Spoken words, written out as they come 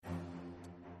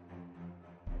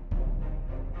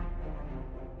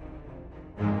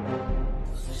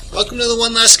welcome to the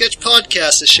One Last Sketch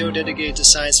podcast, a show dedicated to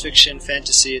science fiction,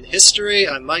 fantasy, and history.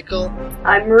 I'm Michael.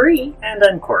 I'm Marie. And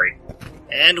I'm Corey.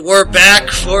 And we're back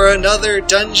for another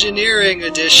Dungeoneering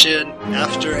edition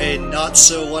after a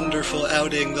not-so-wonderful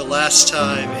outing the last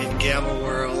time in Gamma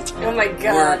World. Oh my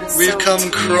god, We've come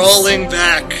crawling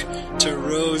back to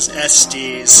Rose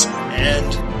Estes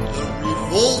and the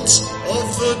Revolt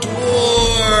of the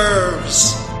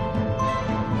Dwarves!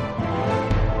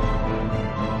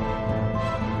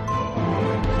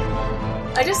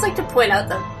 I just like to point out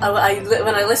that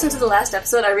when I listened to the last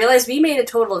episode, I realized we made a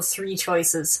total of 3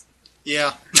 choices.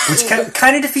 Yeah. Which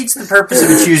kind of defeats the purpose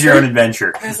of a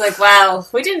choose-your-own-adventure. I was like, wow,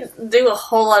 we didn't do a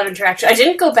whole lot of interaction. I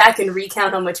didn't go back and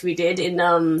recount how much we did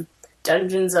in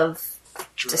Dungeons of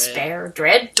Despair?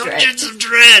 Dread? Dungeons of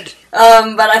Dread!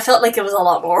 But I felt like it was a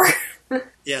lot more.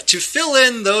 Yeah, to fill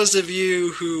in those of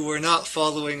you who were not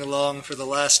following along for the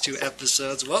last 2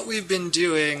 episodes, what we've been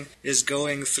doing is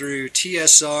going through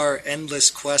TSR Endless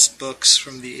Quest books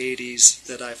from the 80s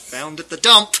that I found at the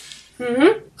dump.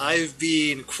 Mm-hmm. I've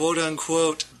been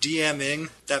quote-unquote DMing.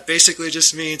 That basically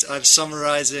just means I'm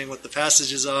summarizing what the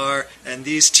passages are, and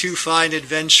these 2 fine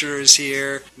adventurers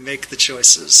here make the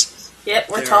choices. Yep,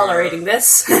 we're tolerating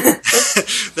this.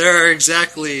 There are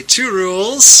exactly 2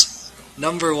 rules.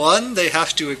 Number 1, they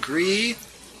have to agree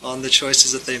on the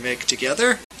choices that they make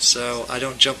together, so I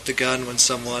don't jump the gun when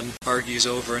someone argues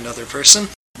over another person.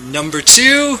 Number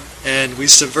 2, and we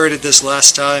subverted this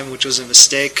last time, which was a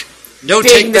mistake, no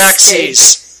Big take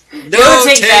backsies. No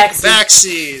take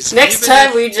backsies. Next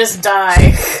time we just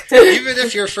die. Even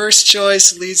if your first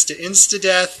choice leads to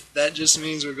insta-death, that just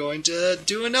means we're going to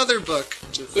do another book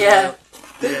to fill out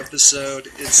the episode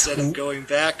instead of going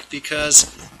back, because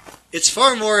it's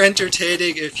far more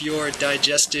entertaining if you're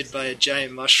digested by a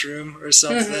giant mushroom or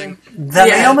something. Mm-hmm. That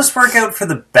may almost work out for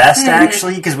the best,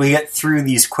 actually, because we get through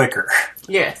these quicker.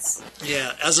 Yes.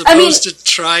 Yeah, as opposed to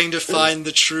trying to find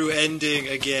the true ending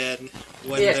again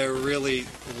when they're really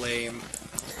lame.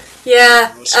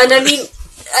 Yeah, and I mean,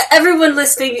 everyone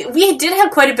listening, we did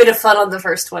have quite a bit of fun on the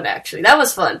first one, actually. That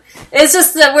was fun. It's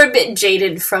just that we're a bit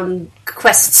jaded from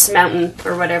Quests Mountain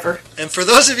or whatever. And for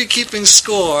those of you keeping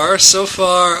score, so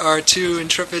far our 2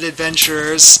 intrepid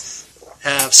adventurers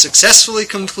have successfully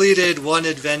completed 1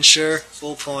 adventure,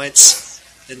 full points.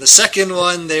 In the second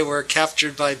one, they were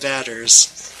captured by batters.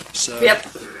 So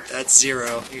that's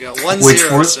 0. You got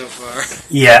 1-0 so far.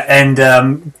 Yeah, and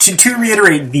to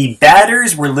reiterate, the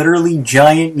batters were literally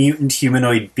giant mutant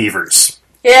humanoid beavers.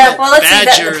 Yeah, well, let's see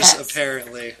badgers,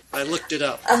 apparently. I looked it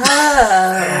up. And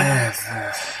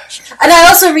I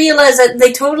also realized that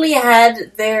they totally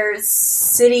had their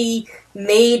city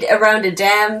made around a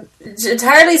dam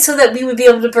entirely so that we would be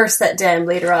able to burst that dam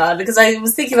later on. Because I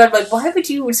was thinking about, like, why would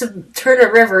you turn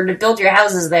a river to build your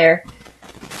houses there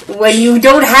when you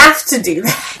don't have to do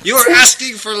that? You are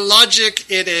asking for logic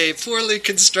in a poorly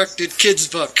constructed kids'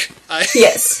 book.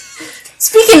 Yes.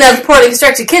 Speaking of poorly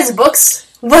constructed kids' books,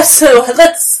 let's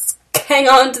hang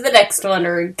on to the next one,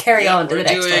 or carry on to the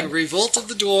next one. We're doing Revolt of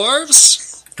the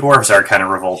Dwarves. Dwarves are kind of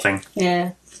revolting.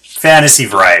 Yeah. Fantasy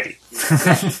variety.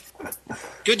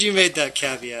 Good you made that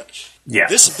caveat. Yeah.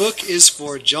 This book is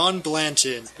for John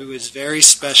Blanton, who is very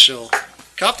special.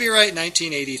 Copyright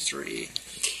 1983.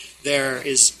 There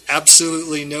is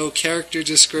absolutely no character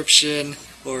description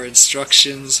or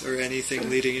instructions or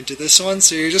anything leading into this one,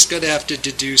 so you're just going to have to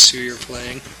deduce who you're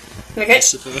playing, I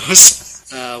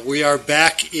suppose. We are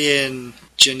back in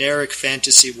generic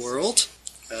fantasy world,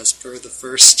 as per the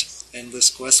first Endless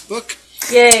Quest book.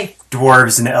 Yay!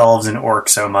 Dwarves and elves and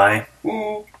orcs, oh my.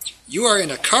 You are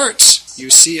in a cart. You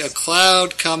see a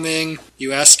cloud coming.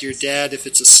 You ask your dad if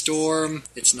it's a storm.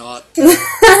 It's not.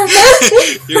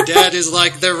 Your dad is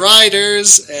like, they're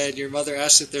riders. And your mother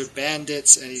asks if they're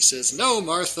bandits. And he says, no,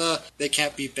 Martha, they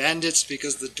can't be bandits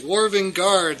because the Dwarven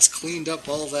guards cleaned up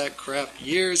all that crap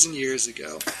years and years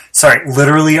ago. Sorry,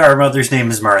 literally our mother's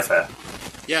name is Martha.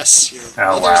 Yes, your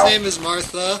mother's name is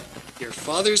Martha. Your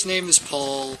father's name is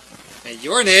Paul. And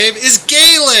your name is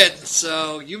Galen.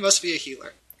 So you must be a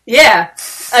healer. Yeah,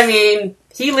 I mean,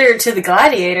 healer to the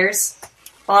gladiators,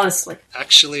 honestly.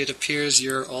 Actually, it appears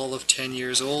you're all of 10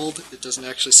 years old. It doesn't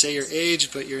actually say your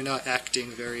age, but you're not acting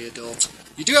very adult.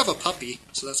 You do have a puppy,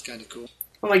 so that's kind of cool.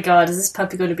 Oh my god, is this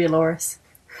puppy going to be Loris?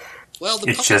 Well, the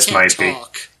puppy just can't might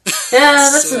talk. Yeah,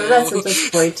 that's a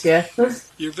good point, yeah.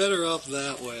 You're better off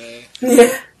that way.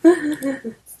 Yeah.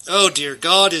 Oh dear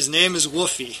God, his name is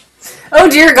Woofy. Oh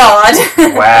dear God.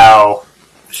 Wow.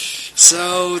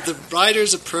 So the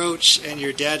riders approach, and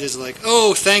your dad is like,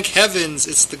 "Oh, thank heavens,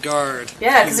 it's the guard."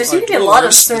 Yeah, because there seem to be a lot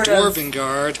of sort the of Dwarven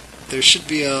guard. There should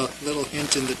be a little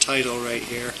hint in the title right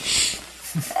here.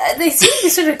 They seem to be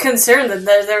sort of concerned that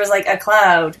there was like a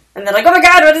cloud, and they're like, "Oh my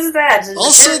god, what is that?" And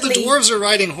Also, the apparently- dwarves are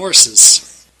riding horses.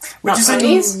 Which Not is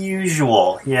ponies?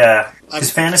 unusual, yeah.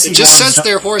 Because fantasy It just grounds says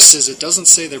they're horses. It doesn't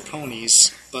say they're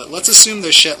ponies. But let's assume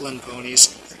they're Shetland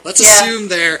ponies. Let's Yeah. assume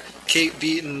they're Kate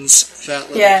Beaton's fat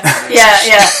little Yeah, ponies.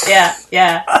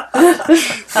 yeah. I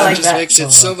That like just that. makes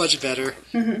it so much better.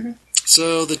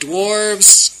 So the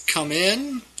dwarves come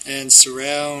in and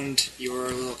surround your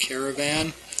little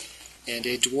caravan, and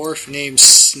a dwarf named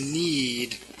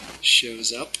Sneed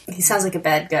shows up. He sounds like a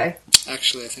bad guy.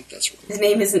 Actually, I think that's wrong. His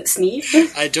name isn't Sneed.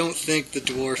 I don't think the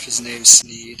dwarf is named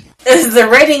Sneed. The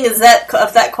writing is that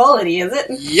of that quality, is it?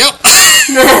 Yep!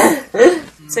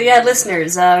 So yeah,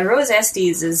 listeners, Rose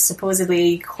Estes is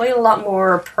supposedly quite a lot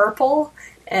more purple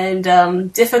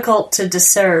and difficult to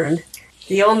discern.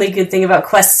 The only good thing about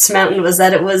Quest's Mountain was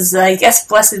that it was, I guess,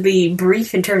 blessedly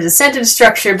brief in terms of sentence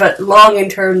structure, but long in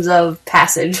terms of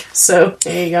passage. So,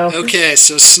 there you go. Okay,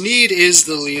 so Sneed is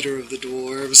the leader of the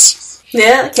dwarves,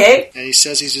 Yeah, okay. and he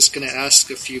says he's just going to ask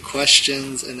a few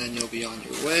questions, and then you'll be on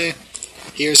your way.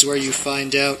 Here's where you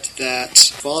find out that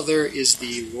Father is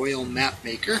the royal map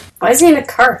maker. Why is he in a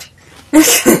cart?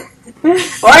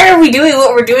 Why are we doing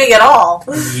what we're doing at all?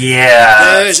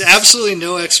 Yeah. There is absolutely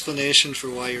no explanation for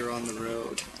why you're on the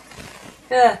road.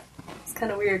 Yeah, it's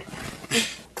kind of weird.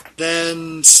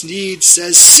 Then Sneed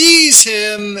says, "Seize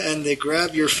him!" and they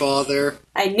grab your father.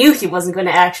 I knew he wasn't going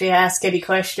to actually ask any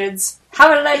questions.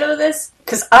 How did I know this?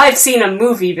 Because I've seen a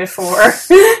movie before.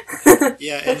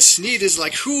 Yeah, and Sneed is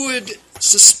like, who would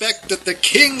suspect that the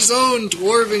king's own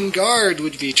dwarven guard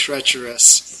would be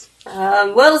treacherous?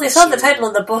 Well, they saw the title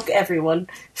of the book, everyone.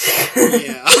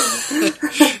 Yeah.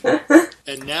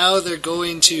 And now they're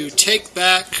going to take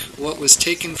back what was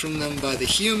taken from them by the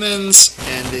humans,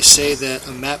 and they say that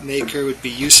a map maker would be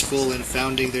useful in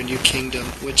founding their new kingdom,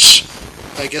 which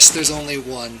I guess there's only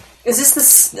one.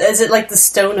 Is it like the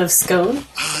Stone of Scone?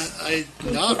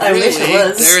 Not I really. wish it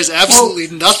was. There is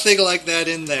absolutely nothing like that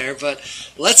in there, but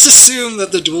let's assume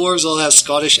that the dwarves all have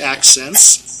Scottish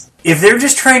accents. If they're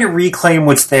just trying to reclaim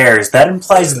what's theirs, that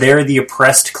implies they're the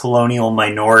oppressed colonial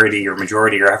minority or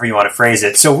majority, or however you want to phrase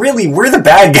it. So really, we're the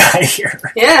bad guy here.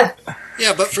 Yeah,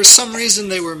 Yeah, but for some reason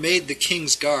they were made the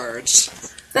king's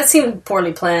guards. that seemed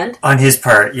poorly planned. On his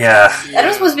part, yeah. I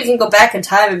don't suppose we can go back in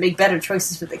time and make better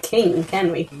choices for the king,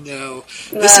 can we? No.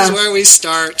 This is where we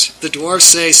start. The dwarves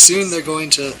say soon they're going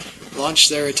to launch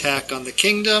their attack on the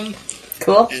kingdom,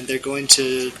 Cool. and they're going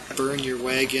to burn your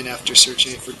wagon after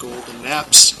searching it for golden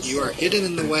maps. You are hidden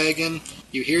in the wagon,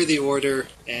 you hear the order,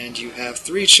 and you have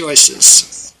 3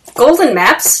 choices. Golden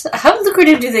maps? How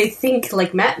lucrative do they think,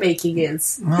 like, map making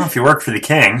is? Well, if you work for the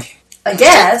king. I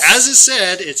guess. As it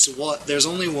said, there's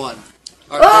only one.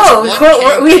 Oh, There's cool,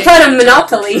 one we campaign found a to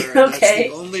monopoly. offer, and Okay. That's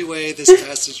the only way this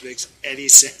passage makes any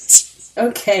sense.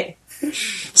 Okay.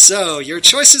 So, your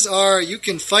choices are, you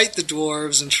can fight the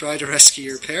dwarves and try to rescue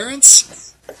your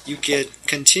parents. You could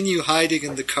continue hiding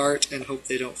in the cart and hope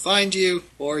they don't find you,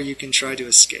 or you can try to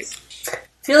escape.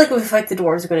 I feel like if we fight the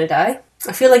dwarves, we're going to die.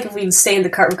 I feel like if we stay in the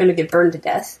cart, we're going to get burned to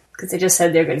death. Because they just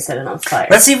said they're going to set it on fire.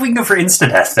 Let's see if we can go for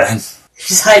insta-death then.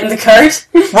 Just hide in the cart?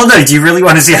 Well, no, do you really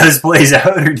want to see how this plays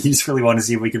out, or do you just really want to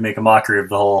see if we can make a mockery of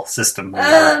the whole system? No,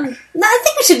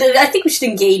 I think we should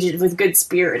engage it with good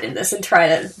spirit in this and try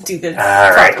to do the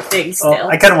Alright. proper thing still. Well,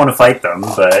 I kind of want to fight them,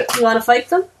 but... You want to fight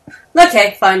them?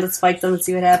 Okay, fine, let's fight them and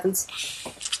see what happens.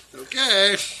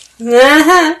 Okay.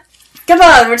 Uh-huh. Come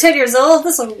on, we're 10 years old,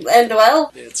 this will end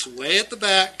well. It's way at the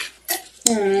back.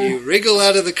 You wriggle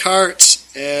out of the cart,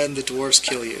 and the dwarves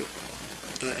kill you.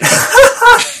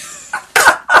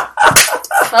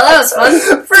 Well, that was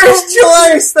fun. First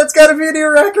choice! That's got to be a new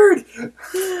record!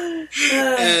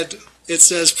 And it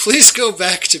says, please go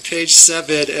back to page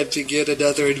 7 and begin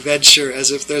another adventure, as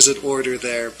if there's an order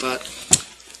there, but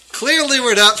clearly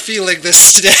we're not feeling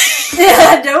this today.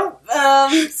 Yeah, nope.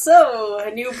 So,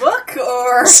 a new book,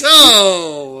 or...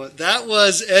 So, that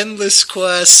was Endless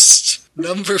Quest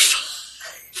number 5.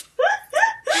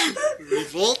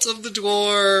 Revolt of the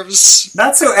Dwarves.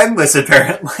 Not so endless,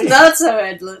 apparently. Not so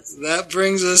endless. That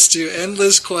brings us to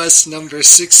Endless Quest number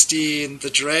 16, The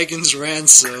Dragon's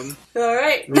Ransom.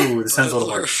 Alright. Ooh, this sounds a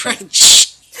little Or more...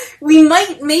 French. We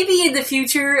might, maybe in the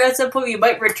future, at some point, we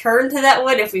might return to that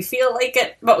one if we feel like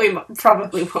it, but we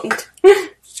probably won't.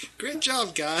 Great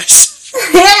job, guys.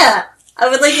 Yeah! I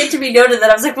would like it to be noted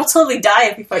that I was like, we'll totally die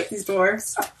if we fight these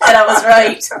dwarves. And I was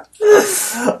right.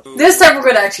 This time we're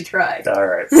going to actually try.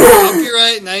 Alright.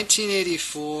 Copyright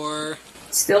 1984.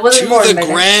 Still wasn't To born the by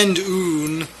then. Grand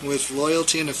Oon with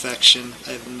loyalty and affection.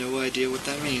 I have no idea what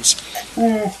that means.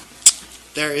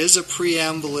 there is a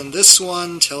preamble in this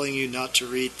one telling you not to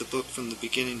read the book from the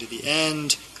beginning to the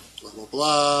end. Blah, blah,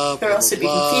 blah. Or else you'd be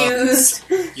confused.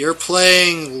 You're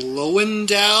playing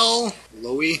Lowendahl.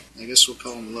 Lowy? I guess we'll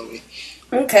call him Lowy.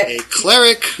 Okay. A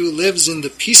cleric who lives in the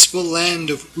peaceful land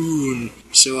of Oon.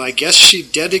 So I guess she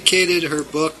dedicated her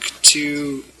book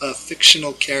to a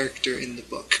fictional character in the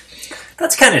book.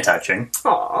 That's kind of touching.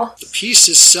 Aww. The peace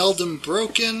is seldom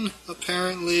broken,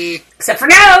 apparently. Except for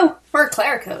now! For a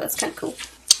clerico, that's kind of cool.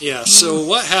 Yeah, so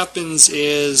what happens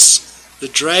is the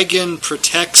dragon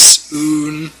protects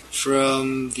Oon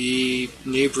from the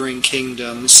neighboring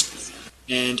kingdoms,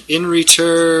 and in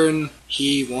return,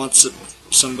 he wants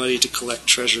somebody to collect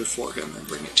treasure for him and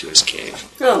bring it to his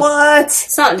cave. Oh. What?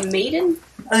 It's not Maiden?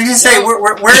 I was gonna say, where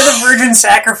are the virgin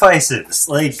sacrifices?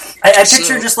 Like, I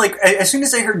picture just like, as soon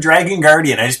as I heard Dragon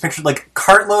Guardian, I just pictured like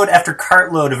cartload after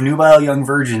cartload of nubile young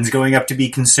virgins going up to be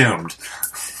consumed.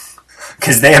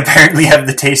 Because they apparently have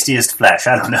the tastiest flesh,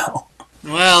 I don't know.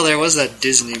 Well, there was that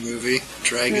Disney movie,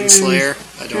 Dragon Slayer.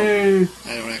 I don't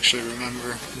actually remember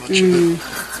much of it,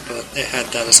 but it had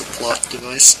that as a plot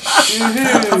device.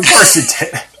 Of course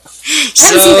it did.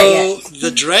 So,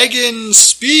 the dragon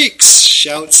speaks,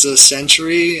 shouts a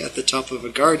sentry at the top of a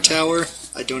guard tower.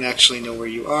 I don't actually know where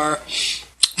you are.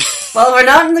 Well, we're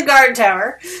not in the guard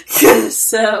tower,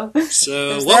 so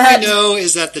what we know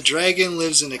is that the dragon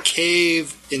lives in a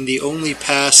cave in the only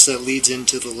pass that leads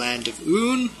into the land of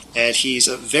Oon, and he's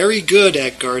very good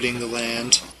at guarding the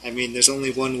land. I mean, there's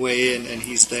only one way in, and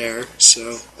he's there,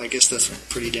 so I guess that's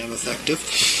pretty damn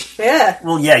effective. Yeah.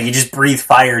 Well, yeah, you just breathe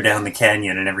fire down the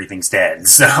canyon and everything's dead,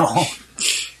 so...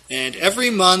 And every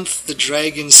month, the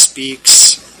dragon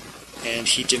speaks, and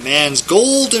he demands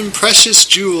gold and precious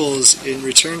jewels in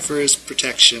return for his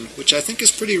protection, which I think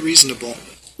is pretty reasonable.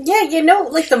 Yeah,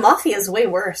 like the Mafia is way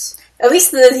worse. At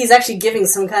least that he's actually giving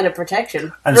some kind of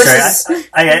protection. I'm sorry,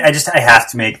 I have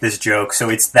to make this joke, so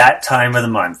it's that time of the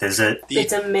month, is it?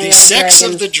 It's a male The sex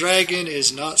dragon. of the dragon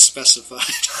is not specified.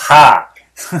 Ha!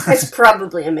 It's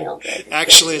probably a male dragon.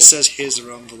 Actually, it says his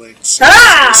rumblings.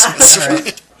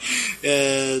 Ah!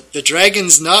 The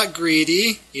dragon's not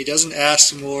greedy. He doesn't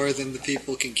ask more than the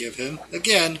people can give him.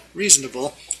 Again,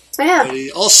 reasonable. Yeah. But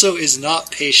he also is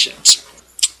not patient.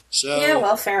 So Yeah,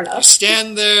 well, fair you enough.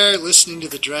 stand there listening to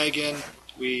the dragon.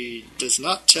 He does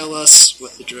not tell us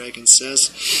what the dragon says.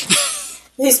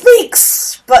 He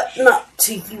speaks, but not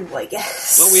to you, I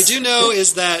guess. What we do know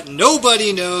is that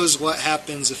nobody knows what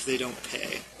happens if they don't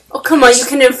pay. Oh, come on, you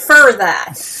can infer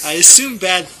that. I assume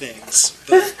bad things,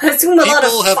 but I assume a lot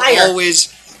people of have fire.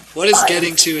 always... What it's Fire.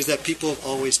 getting to is that people have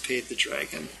always paid the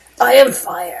dragon. I am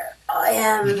fire. I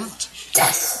am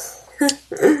death.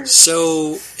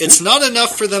 So, it's not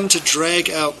enough for them to drag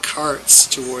out carts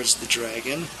towards the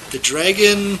dragon. The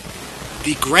dragon,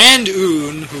 the Grand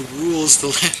Oon, who rules the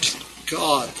land...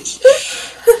 God,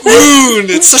 Oon!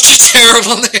 It's such a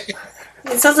terrible name.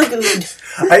 It sounds like Ood,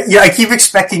 I keep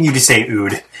expecting you to say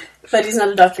Ood. but he's not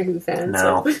a Doctor Who fan.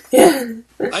 No. So, yeah.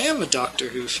 I am a Doctor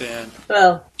Who fan,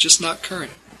 Well, just not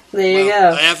current. there you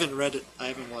Well, go. I haven't read it. I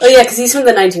haven't watched Oh, yeah, it. because he's from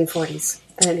the 1940s.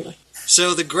 Anyway.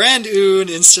 So the Grand Oon,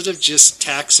 instead of just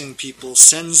taxing people,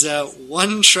 sends out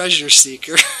one treasure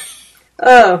seeker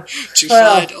Oh. to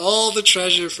Well. find all the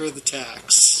treasure for the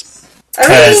tax.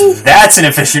 Because that's an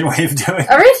efficient way of doing it.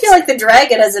 I really feel like the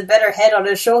dragon has a better head on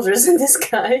his shoulders than this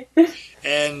guy.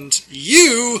 And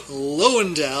you,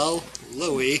 Lowendahl,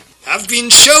 Lowy, have been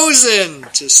chosen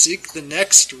to seek the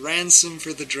next ransom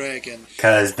for the dragon.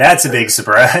 Because that's a big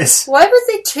surprise. Why would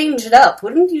they change it up?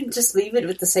 Wouldn't you just leave it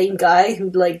with the same guy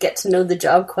who'd, get to know the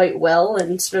job quite well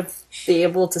and sort of be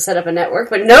able to set up a network?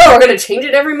 But no, we're going to change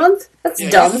it every month? That's Yeah,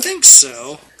 dumb. I think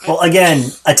so. Well,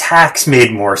 again, attacks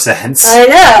made more sense. I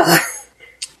know.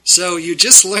 So you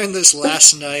just learned this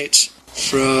last night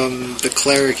from the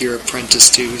cleric you're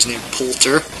apprenticed to, who's named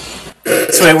Poulter.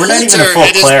 So wait, we're not even a Poulter full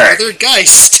and his cleric. brother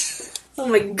Geist. Oh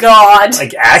my god.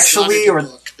 Like, It's not actually, in or... the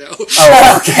book, no.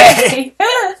 Oh, okay.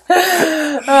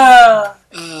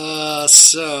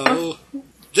 So,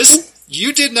 this,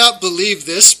 you did not believe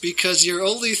this because you're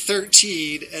only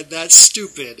 13 and that's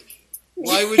stupid.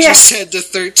 Why would you Yes. send a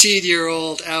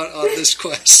 13-year-old out on this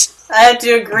quest? I had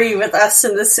to agree with us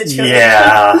in this situation.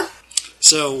 Yeah.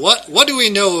 So, what do we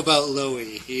know about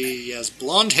Lowy? He has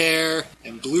blonde hair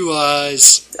and blue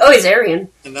eyes, Oh, he's Aryan.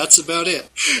 and that's about it.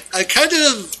 I kind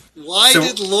of... Why So-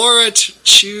 did Laura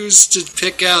choose to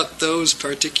pick out those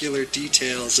particular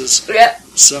details as Yeah.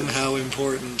 somehow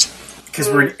important? Because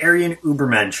we're an Aryan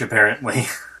Ubermensch, apparently.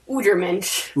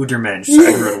 Udermensch. Udermensch.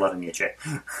 I wrote a lot of Nietzsche.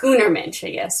 Unermensch,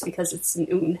 I guess, because it's an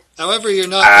un. However, you're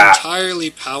not entirely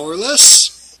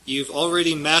powerless. You've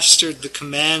already mastered the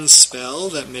command spell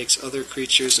that makes other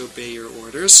creatures obey your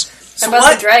orders. How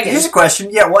about the dragon? Here's a question.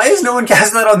 Yeah, why has no one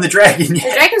cast that on the dragon yet?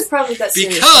 The dragon's probably got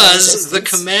serious Because the resistance.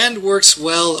 command works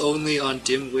well only on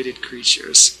dim-witted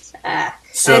creatures.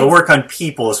 So it'll work on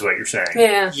people is what you're saying.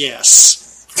 Yeah.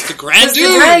 Yes. The Grand It's the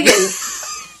Dune! dragon.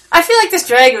 I feel like this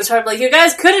dragon was probably like, you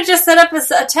guys could have just set up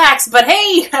attacks, but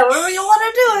hey, however you want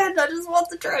to do it, I just want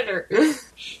the treasure.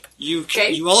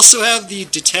 You also have the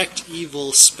Detect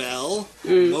Evil spell.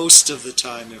 Most of the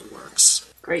time it works.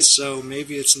 Great. So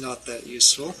maybe it's not that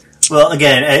useful. Well,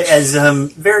 again, as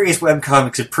various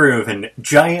webcomics have proven,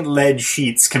 giant lead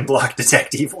sheets can block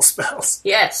Detect Evil spells.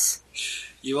 Yes.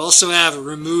 You also have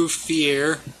Remove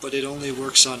Fear, but it only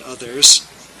works on others.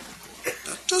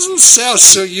 That doesn't sound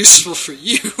so useful for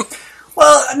you.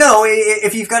 Well, no,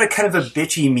 if you've got a kind of a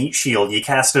bitchy meat shield, you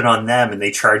cast it on them and they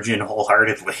charge in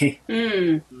wholeheartedly.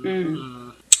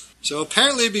 So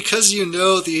apparently because you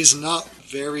know these not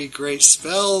very great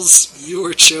spells, you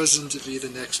were chosen to be the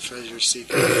next treasure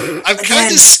seeker. I'm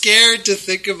kind of scared to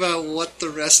think about what the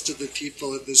rest of the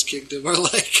people in this kingdom are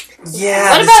like. Yeah,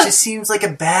 What this about- just seems like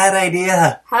a bad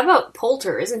idea. How about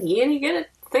Poulter? Isn't he any good at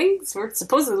things? We're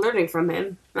supposedly learning from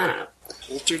him. I don't know.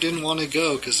 Poulter didn't want to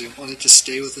go because he wanted to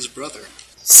stay with his brother.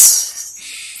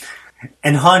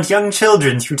 And haunt young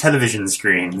children through television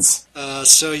screens.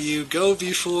 So you go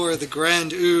before the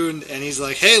Grand Oon, and he's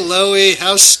like, "Hey, Loey,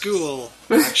 how's school?"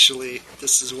 Actually,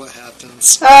 this is what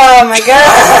happens. Oh my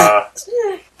god!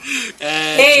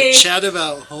 And Hey. you chat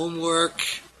about homework.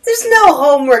 There's no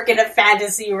homework in a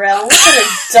fantasy realm. What kind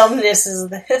of dumbness is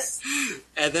this?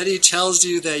 And then he tells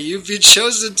you that you've been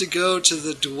chosen to go to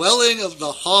the dwelling of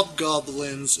the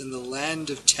hobgoblins in the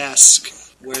land of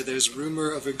Tesk, where there's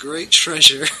rumor of a great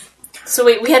treasure. So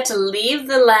wait, we had to leave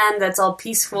the land that's all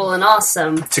peaceful and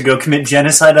awesome To go commit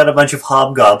genocide on a bunch of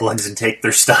hobgoblins and take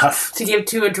their stuff. to give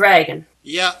to a dragon.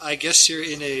 Yeah, I guess you're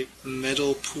in a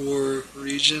metal-poor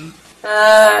region. Uh,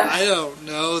 I don't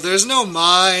know. There's no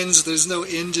mines, there's no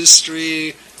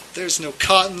industry, there's no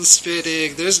cotton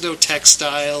spinning, there's no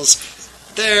textiles.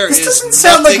 There This is doesn't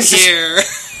sound like nothing a here.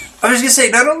 I was gonna say,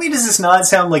 not only does this not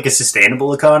sound like a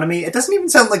sustainable economy, it doesn't even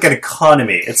sound like an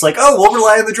economy. It's like, oh, we'll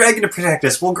rely on the dragon to protect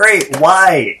us. Well, great.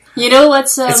 Why? you know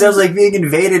what's It sounds like being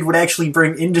invaded would actually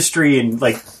bring industry and,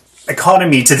 like,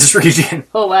 economy to this region.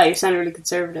 Oh wow, you sound really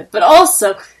conservative. But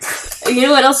also, you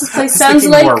know what else this I place was sounds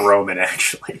thinking like? more Roman,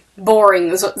 actually. Boring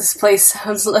is what this place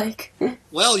sounds like.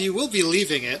 Well, you will be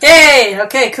leaving it. Hey,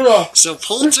 okay, cool. So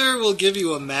Poulter will give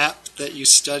you a map that you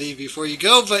study before you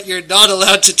go, but you're not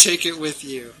allowed to take it with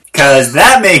you. Because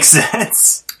that makes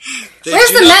sense. They Where's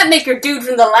do the not- map maker dude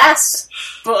from the last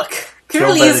book? Killed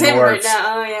Clearly by is the him right dwarves.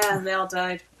 now. Oh yeah, they all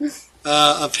died.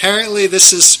 Apparently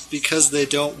this is because they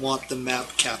don't want the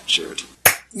map captured.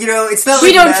 You know, it's not We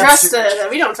like don't maps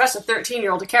trust a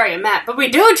 13-year-old to carry a map, but we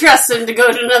do trust him to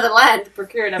go to another land to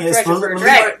procure enough Yes, treasure for a we'll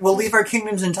dragon. leave our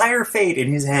kingdom's entire fate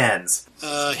in his hands.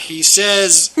 He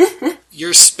says,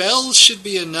 your spell should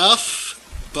be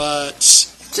enough, but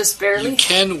Just you barely.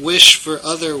 can wish for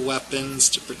other weapons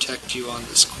to protect you on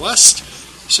this quest,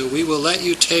 so we will let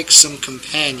you take some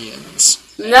companions.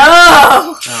 No.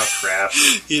 Oh, crap.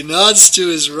 He nods to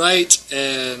his right,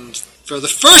 and for the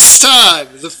first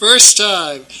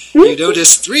time, you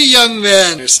notice 3 young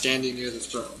men are standing near the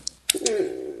throne.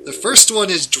 The first one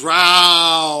is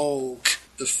Draug,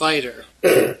 the fighter.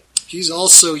 He's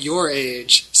also your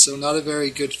age, so not a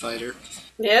very good fighter.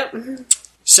 Yep.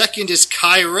 Second is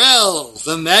Kyrell,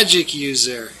 the magic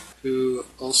user, who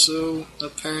also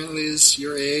apparently is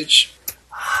your age.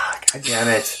 God damn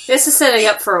it. This is setting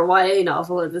up for a YA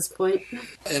novel at this point.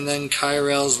 And then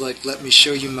Kyrell's like, let me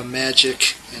show you my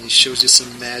magic. And he shows you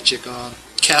some magic on.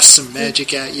 Casts some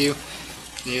magic at you.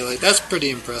 And you're like, that's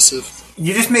pretty impressive.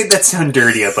 You just made that sound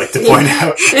dirty, I'd like to point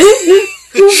out.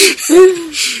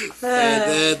 And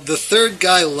then the third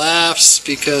guy laughs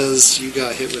because you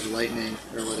got hit with lightning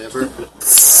or whatever.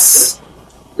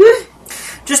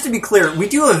 Just to be clear, we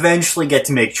do eventually get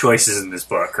to make choices in this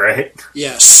book, right?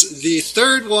 Yes, the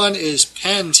third one is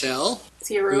Pantel,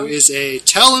 Zero. who is a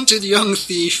talented young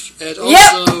thief and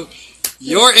Yep. also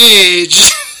your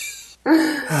age.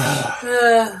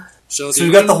 Uh, So So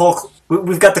we've got the whole...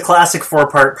 We've got the classic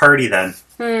 4-part party, then.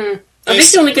 At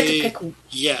least you only get to Basically, pick one.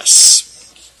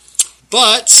 Yes.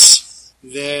 But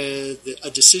a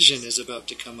decision is about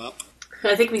to come up.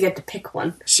 I think we get to pick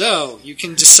one. So, you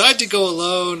can decide to go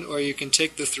alone, or you can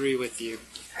take the 3 with you.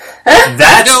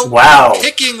 That's... No, wow.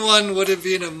 Picking one would have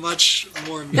been a much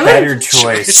more Better meaningful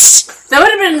choice. That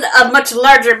would have been a much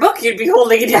larger book you'd be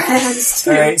holding in your hands.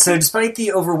 Alright, so despite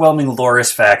the overwhelming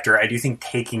Loris factor, I do think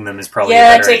taking them is probably a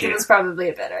Yeah, better taking idea. was probably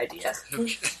a better idea.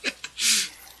 Okay.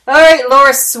 Alright,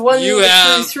 Loris, 1 You through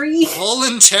have 3.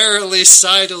 voluntarily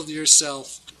sidled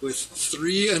yourself with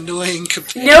 3 annoying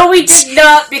companions. No, we did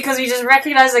not, because we just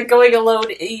recognized that going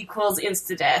alone equals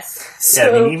insta-death. Yeah, I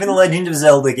So, mean, even The Legend of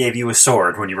Zelda gave you a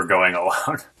sword when you were going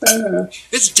alone.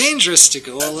 It's dangerous to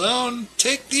go alone.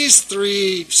 Take these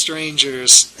 3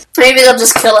 strangers. maybe they'll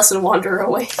just kill us and wander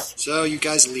away. So you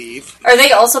guys leave. Are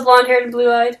they also blonde-haired and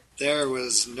blue-eyed? There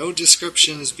was no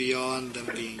descriptions beyond them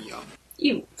being young.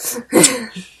 You.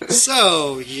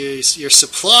 So, your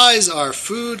supplies are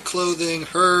food, clothing,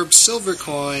 herbs, silver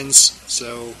coins.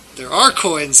 So, there are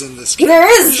coins in this game.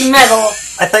 There is metal!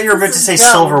 I thought you were about to say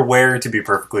Dumb. silverware, to be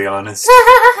perfectly honest.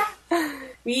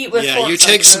 We eat with Yeah, forks you on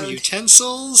take the some road.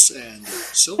 utensils and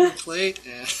silver plate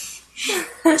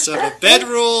and so a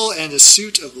bedroll and a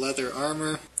suit of leather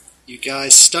armor. You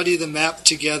guys study the map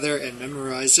together and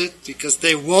memorize it because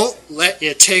they won't let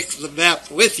you take the map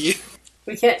with you.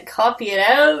 We can't copy it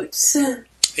out.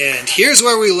 And here's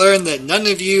where we learn that none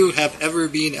of you have ever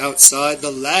been outside the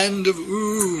land of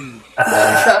Oon. Not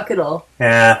a shock at all.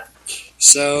 Yeah.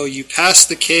 So you pass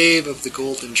the cave of the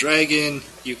Golden Dragon.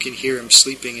 You can hear him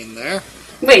sleeping in there.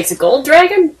 Wait, it's a gold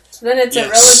dragon? Then it's a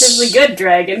Yes. relatively good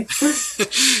dragon.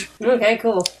 Okay,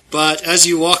 cool. But as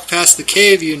you walk past the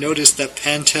cave, you notice that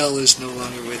Pantel is no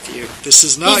longer with you. This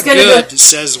is not He's gonna good,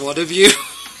 says one of you.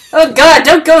 Oh god,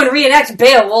 don't go and reenact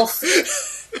Beowulf.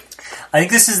 I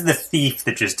think this is the thief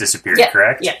that just disappeared, Yeah,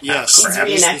 correct? yeah. Yes, He's crap.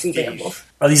 he's the reenacting thief.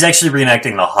 Beowulf. Oh, he's actually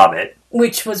reenacting The Hobbit.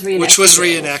 Which was reenacting Which was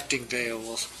Beowulf. reenacting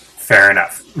Beowulf. Fair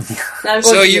enough. Now I'm going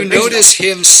So to the you original. notice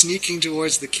him sneaking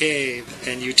towards the cave,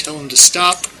 and you tell him to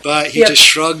stop, but he Yep. just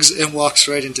shrugs and walks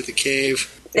right into the cave,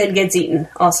 And gets eaten.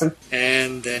 Awesome.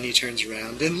 and then he turns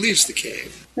around and leaves the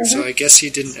cave. Mm-hmm. So I guess he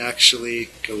didn't actually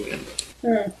go in.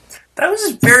 That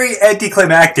was very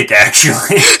anticlimactic,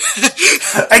 actually.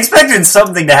 I expected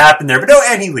something to happen there, but no,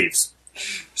 and he leaves.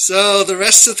 So the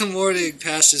rest of the morning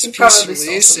passes He probably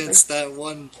peacefully saw something. since that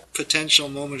one potential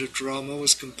moment of drama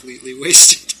was completely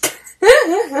wasted.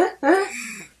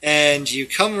 And you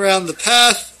come around the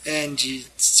path, and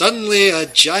suddenly a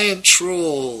giant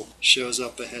troll shows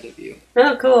up ahead of you.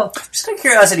 Oh, cool. Just out of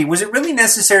curiosity, was it really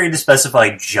necessary to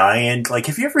specify giant? Like,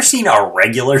 have you ever seen a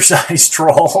regular-sized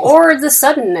troll? Or the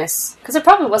suddenness. Because it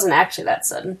probably wasn't actually that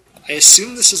sudden. I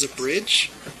assume this is a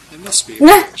bridge? It must be a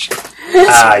bridge.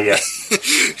 Ah,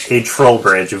 yes. A troll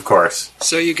bridge, of course.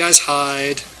 So you guys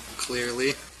hide,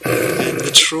 clearly. And the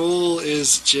troll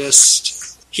is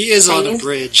just... He is on a Hanging?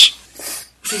 bridge.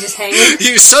 Is he just hanging?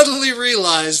 You suddenly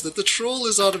realize that the troll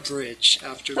is on a bridge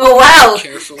after Oh, looking wow.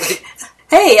 carefully.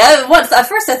 Hey, at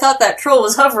first I thought that troll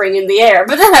was hovering in the air,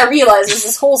 but then I realized there's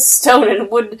this whole stone and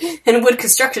wood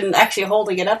construction actually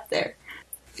holding it up there.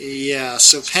 Yeah,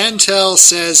 so Pantel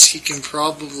says he can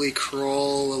probably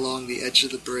crawl along the edge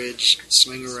of the bridge,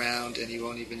 swing around, and he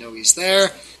won't even know he's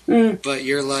there. But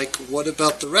you're like, what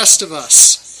about the rest of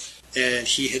us? And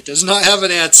he does not have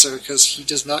an answer, because he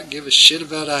does not give a shit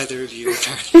about either of you,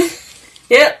 apparently.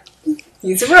 Yep.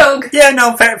 He's a rogue. Yeah,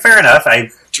 no, fair enough.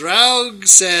 Draug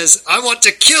says, I want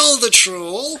to kill the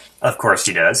troll! Of course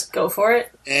he does. Go for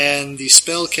it. And the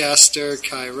spellcaster,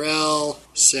 Kyrell,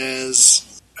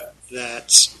 says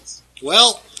that,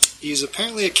 well, he's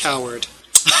apparently a coward.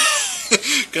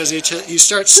 Because he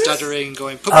starts stuttering and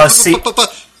going,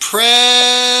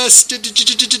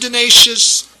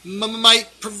 Prestidigitacious might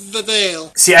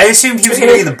prevail. See, I assumed he was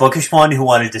going to be the bookish one who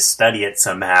wanted to study it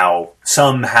somehow.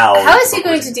 How is he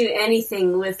going to do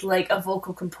anything with, like, a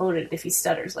vocal component if he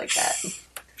stutters like that?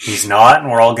 He's not,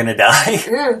 and we're all going to die.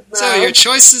 So your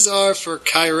choices are for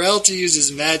Kyrell to use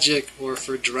his magic or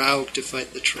for Draug to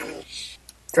fight the troll.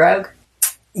 Draug.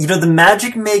 You know, the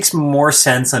magic makes more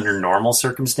sense under normal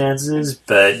circumstances,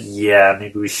 but yeah,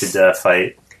 maybe we should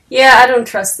fight. Yeah, I don't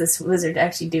trust this wizard to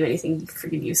actually do anything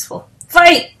freaking useful.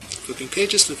 Fight! Flipping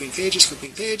pages, flipping pages,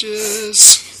 flipping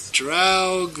pages.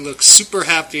 Draug looks super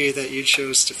happy that you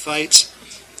chose to fight.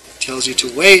 Tells you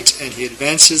to wait, and he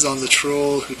advances on the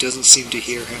troll who doesn't seem to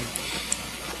hear him.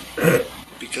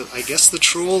 Because I guess the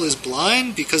troll is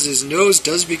blind, because his nose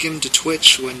does begin to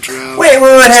twitch when Draug... Wait,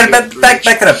 back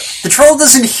it up. The troll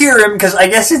doesn't hear him because I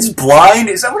guess it's blind?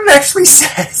 Is that what it actually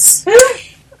says?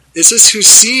 It says who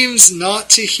seems not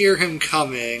to hear him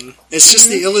coming. It's just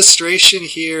the illustration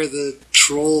here, the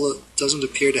troll doesn't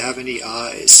appear to have any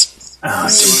eyes. So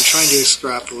I'm trying to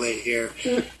extrapolate here.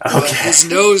 But his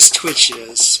nose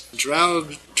twitches.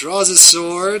 Draug draws a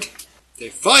sword. They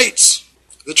fight.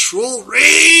 The troll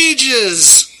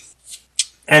rages.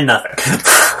 And nothing.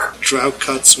 Draug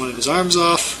cuts one of his arms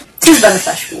off. Too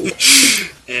beneficial.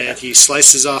 And he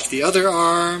slices off the other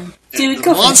arm. And Dude, the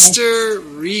go for it. monster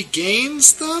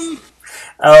regains them.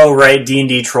 Oh, right,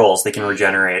 D&D trolls. They can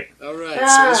regenerate. Alright,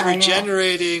 so it's yeah.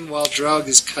 regenerating while Draug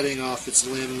is cutting off its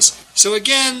limbs. So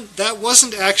again, that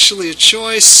wasn't actually a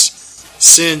choice,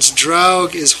 since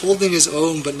Draug is holding his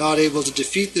own but not able to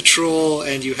defeat the troll,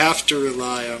 and you have to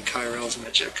rely on Kyrell's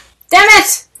magic. Damn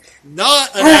it!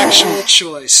 Not an actual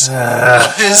choice.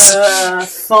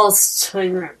 False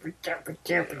railroading.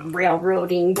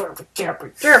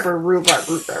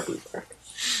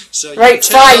 So Right, you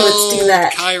tell fine, let's do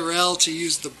that. Kyrell to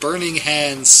use the Burning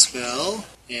Hand spell,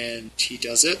 and he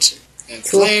does it. And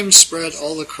Cool. flames spread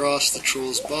all across the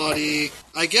troll's body.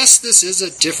 I guess this is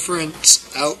a different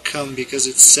outcome because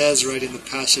it says right in the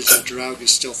passage that Draug is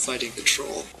still fighting the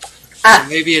troll. Ah. So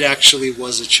maybe it actually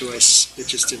was a choice. It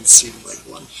just didn't seem like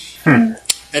one.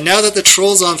 And now that the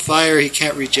troll's on fire, he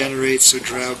can't regenerate, so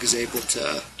Draug is able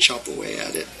to chop away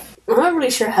at it. I'm not really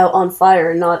sure how on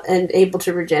fire and able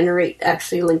to regenerate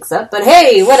actually links up, but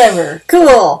hey, whatever.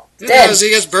 Cool. Yeah, Dead. as he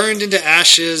gets burned into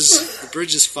ashes, the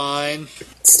bridge is fine.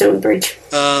 Stone bridge.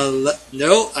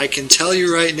 No, I can tell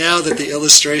you right now that the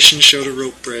illustration showed a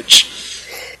rope bridge.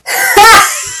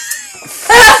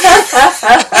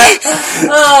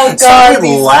 Oh So god,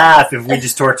 we'd laugh if we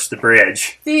just torched the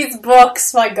bridge. these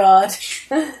books, my god.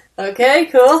 Okay,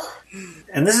 cool.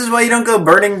 And this is why you don't go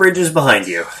burning bridges behind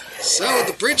you. So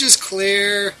the bridge is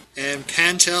clear, and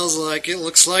Pantel's like, it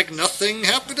looks like nothing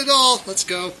happened at all. Let's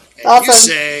go. And you Awesome.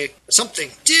 say,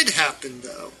 something did happen,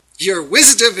 though. Your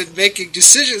wisdom in making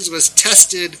decisions was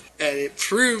tested, and it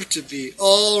proved to be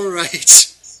all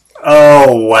right.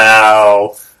 Oh,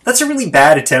 wow. That's a really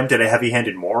bad attempt at a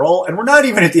heavy-handed moral, and we're not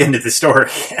even at the end of the story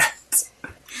yet.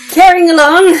 Carrying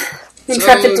along So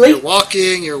intrepidly. you're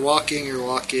walking,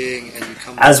 and you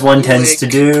come As to one a tends lake. to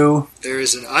do. There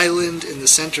is an island in the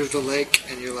center of the lake,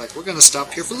 and you're like, we're going to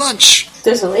stop here for lunch.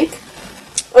 There's a lake.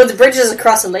 Oh, the bridge is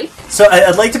across a lake. So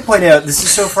I'd like to point out, this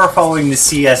is so far following the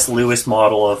C.S. Lewis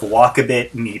model of walk a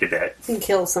bit and eat a bit. And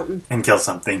kill something. And kill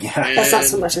something, yeah. That's not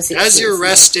so much a secret. As you're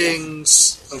resting,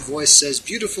 a voice says,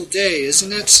 beautiful day,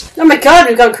 isn't it? Oh my god,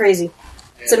 we've gone crazy.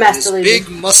 It's a And mass this delusion.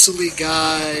 big, muscly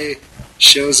guy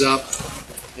shows up.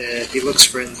 He looks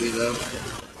friendly, though.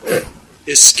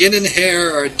 His skin and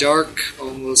hair are dark,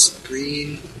 almost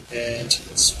green, and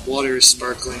his water is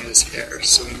sparkling in his hair,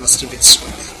 so he must have been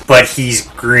swimming. But he's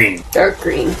green. Dark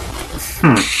green.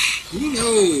 Who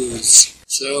knows?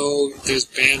 So, there's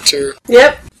banter.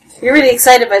 Yep. You're really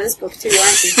excited by this book too,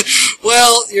 aren't you?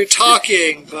 Well, you're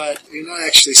talking, but you're not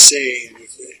actually saying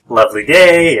anything. Lovely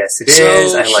day, yes it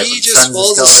is. So I like he when just sun's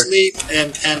falls colored. asleep,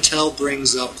 and Pantel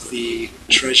brings up the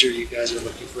treasure you guys are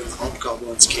looking for in the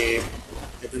Hobgoblin's cave.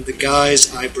 And then the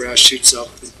guy's eyebrow shoots up,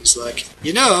 and he's like,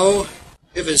 you know,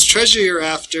 if it's treasure you're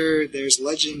after, there's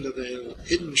legend of a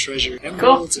hidden treasure.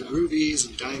 Emeralds and rubies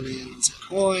and diamonds and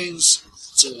coins.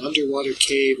 It's in an underwater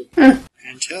cave.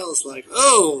 Pantel's like,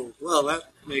 oh, well, that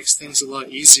makes things a lot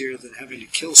easier than having to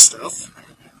kill stuff.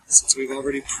 Since we've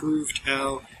already proved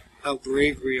how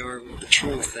brave we are with the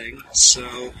troll thing,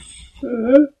 so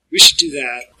we should do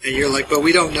that. And you're like, but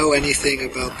we don't know anything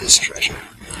about this treasure.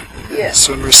 Yeah.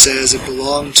 Swimmer says it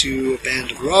belonged to a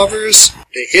band of robbers.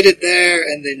 They hid it there,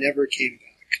 and they never came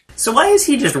back. So why is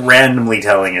he just randomly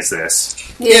telling us this?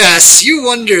 Yes, you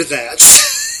wonder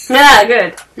that. Ah,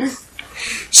 good.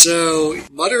 So,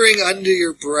 muttering under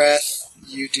your breath,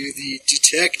 you do the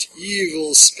Detect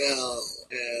Evil spell.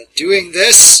 Doing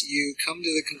this, you come to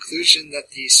the conclusion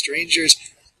that the strangers...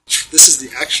 This is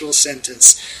the actual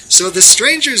sentence. So the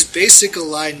stranger's basic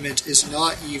alignment is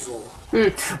not evil.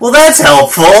 Well, that's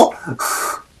helpful.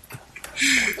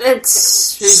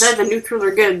 Is either neutral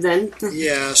or good then?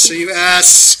 Yeah, so you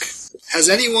ask, has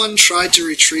anyone tried to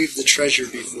retrieve the treasure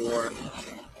before?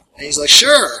 And he's like,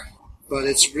 sure, but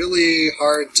it's really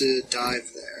hard to dive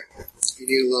there. You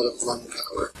need a lot of lung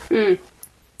power.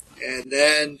 And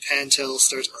then Pantel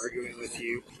starts arguing with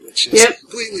you, which is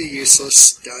completely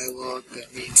useless dialogue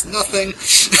that means nothing.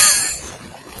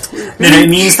 No, it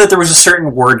means that there was a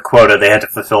certain word quota they had to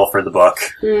fulfill for the book.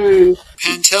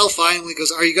 Pantel finally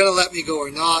goes, are you going to let me go or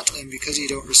not? And because you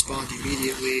don't respond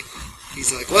immediately,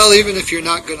 he's like, well, even if you're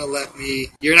not going to let me,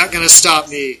 you're not going to stop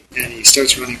me. And he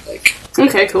starts running like...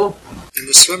 Okay, cool. And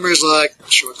the swimmer's like,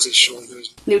 shrugs his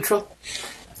shoulders. Neutral.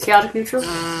 Chaotic neutral?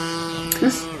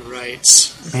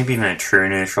 Right. Maybe even a true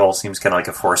neutral seems kind of like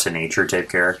a force of nature type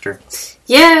character.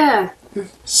 Yeah!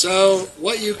 So,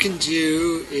 what you can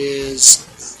do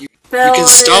is... You Spell can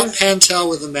stop is- Pantel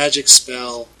with a magic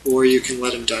spell, or you can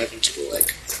let him dive into the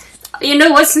lake. You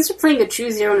know what? Since we're playing a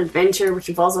choose your own adventure, which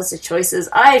involves lots of choices,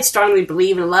 I strongly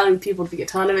believe in allowing people to be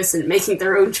autonomous and making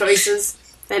their own choices.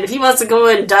 And if he wants to go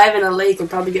and dive in a lake and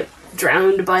probably get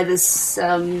drowned by this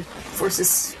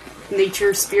forces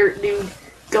nature spirit dude,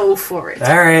 Go for it.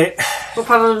 Alright. We'll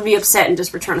probably be upset and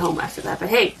just return home after that, but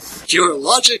hey. Your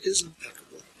logic is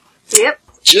impeccable. Yep.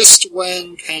 Just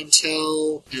when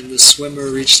Pantel and the swimmer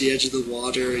reach the edge of the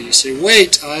water, you say,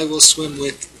 "Wait, I will swim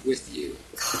with you."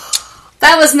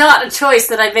 That was not a choice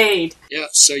that I made. Yeah,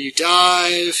 so you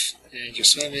dive, and you're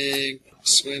swimming,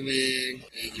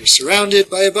 and you're surrounded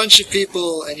by a bunch of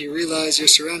people, and you realize you're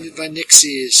surrounded by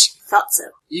Nixies. Thought so.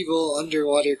 Evil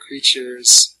underwater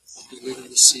creatures who live in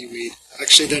the seaweed.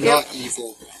 Actually, they're not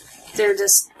evil. They're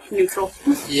just neutral.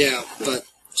 Yeah, but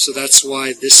so that's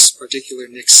why this particular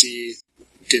Nixie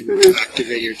didn't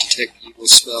activate your detect evil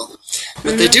spell.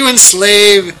 But they do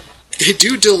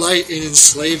delight in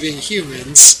enslaving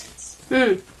humans,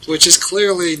 which is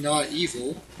clearly not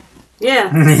evil.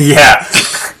 Yeah. Yeah.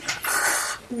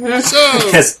 So,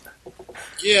 Yes.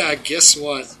 yeah, guess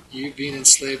what? You've been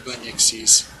enslaved by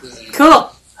Nixies.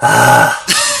 Cool.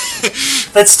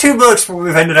 That's 2 books where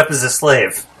we've ended up as a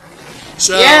slave.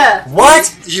 So, Yeah.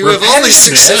 What? you have only Repetitiveness?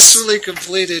 successfully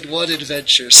completed one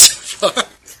adventure so far.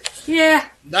 Yeah.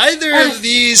 Neither of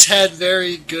these had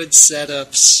very good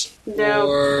setups, No.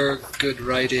 or good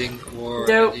writing, or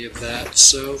Nope. any of that.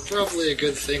 So probably a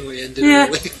good thing we ended Yeah.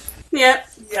 early. Yep.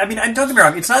 I mean, don't get me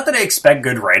wrong, it's not that I expect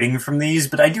good writing from these,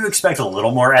 but I do expect a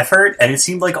little more effort, and it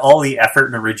seemed like all the effort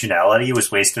and originality was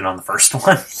wasted on the first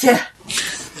one. Yeah.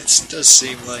 It does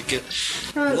seem like it.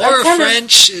 I Laura kinda-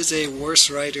 French is a worse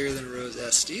writer than Rose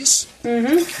Estes.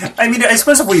 I mean, I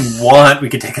suppose if we want, we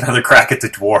could take another crack at the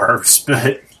dwarves,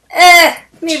 but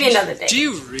Maybe another day. Do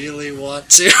you really want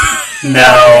to?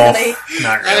 no, Really?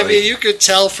 not I really. mean, you could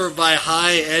tell from my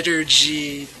high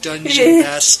energy dungeon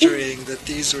mastering that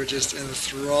these were just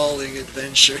enthralling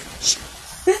adventures.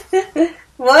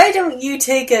 Why don't you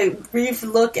take a brief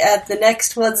look at the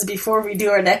next ones before we do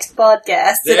our next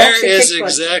podcast? and There actually is pick one?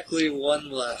 exactly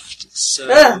one left. So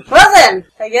Well then,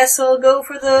 I guess we'll go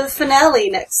for the finale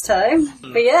next time.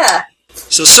 But yeah.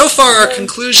 So far, our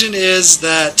conclusion is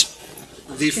that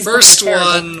the first terrible.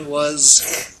 one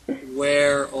was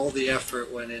where all the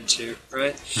effort went into,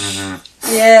 right?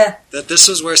 Yeah. That this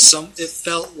was where it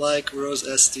felt like Rose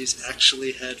Estes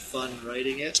actually had fun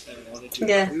writing it and wanted to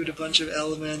Yeah. include a bunch of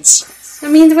elements. I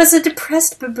mean, there was a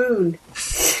depressed baboon.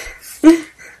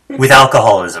 With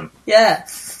alcoholism. Yeah.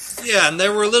 Yeah, and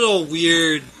there were little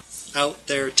weird out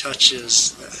there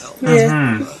touches that helped.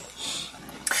 Yeah.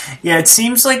 Yeah, it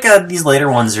seems like these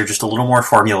later ones are just a little more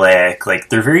formulaic. Like,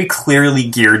 they're very clearly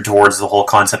geared towards the whole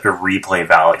concept of replay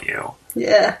value.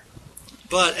 Yeah.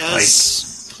 But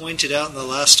as pointed out in the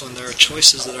last one, there are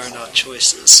choices that are not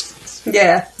choices.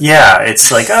 Yeah. Yeah,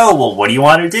 it's like, oh, well, what do you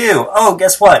want to do? Oh,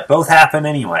 guess what? Both happen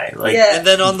anyway. Like, Yeah. And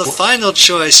then on the final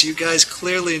choice, you guys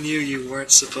clearly knew you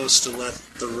weren't supposed to let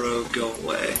the rogue go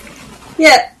away.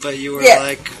 Yeah. But you were Yeah.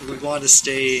 like, we want to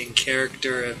stay in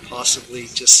character and possibly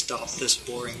just stop this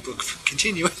boring book from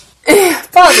continuing.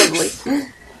 Possibly.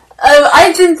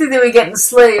 I didn't think they would get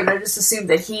enslaved. I just assumed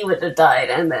that he would have died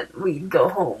and that we'd go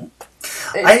home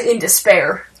in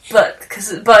despair. But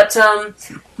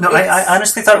no, I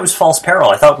honestly thought it was false peril.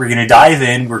 I thought we were going to dive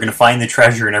in, we're going to find the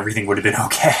treasure, and everything would have been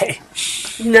okay.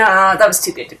 nah, that was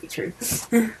too good to be true.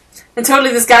 And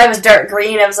totally, this guy was dark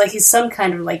green. I was like, he's some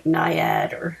kind of like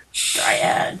naiad or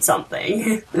dryad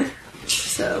something.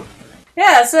 So,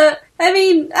 yeah. So, I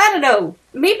mean, I don't know.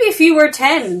 Maybe if you were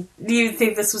 10, do you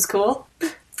think this was cool?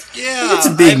 Yeah, It's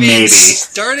a big I mean, maybe.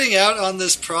 starting out on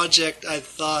this project, I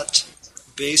thought,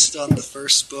 based on the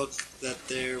first book, that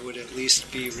there would at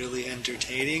least be really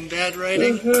entertaining bad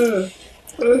writing.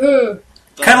 But-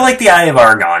 Kind of like the Eye of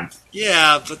Argon.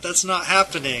 Yeah, but that's not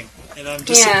happening. And I'm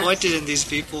disappointed in these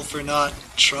people for not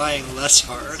trying less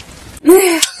hard.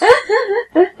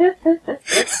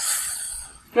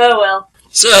 Oh well.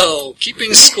 So,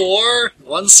 keeping score,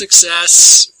 1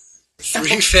 success,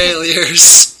 3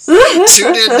 failures.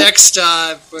 Tune in next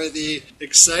time for the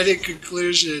exciting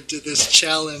conclusion to this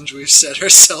challenge we've set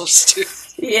ourselves to.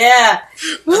 Yeah.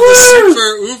 The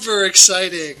super uber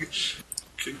exciting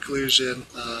conclusion.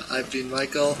 I've been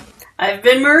Michael. I've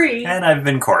been Marie. And I've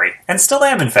been Corey. And still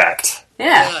am, in fact.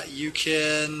 Yeah. You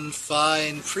can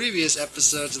find previous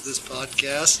episodes of this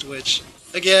podcast, which,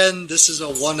 again, this is a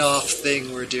one-off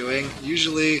thing we're doing.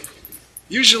 Usually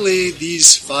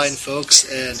these fine folks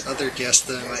and other guests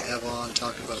that I might have on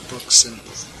talk about books and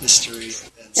history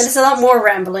and And it's a lot more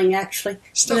rambling, actually.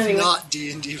 stuff But anyway. not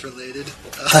D&D related.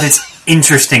 But it's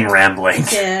interesting rambling.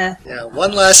 Yeah. Yeah,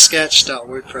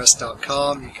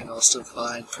 onelastsketch.wordpress.com. You can also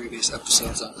find previous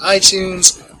episodes on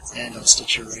iTunes and on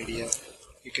Stitcher Radio.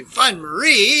 You can find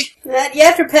Marie, At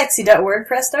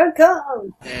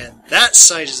yatrapexy.wordpress.com. and that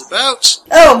site is about...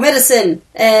 Oh, medicine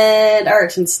and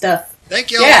art and stuff. Thank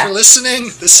you all for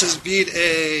listening. This has been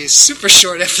a super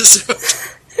short episode.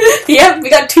 Yep, we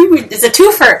got two. It's a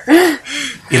twofer.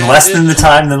 In less than the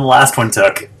time than the last one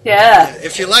took. Yeah.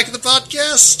 If you like the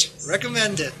podcast,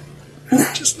 recommend it.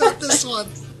 Just not this one.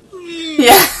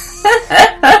 Yeah.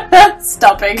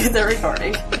 Stopping the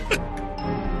recording.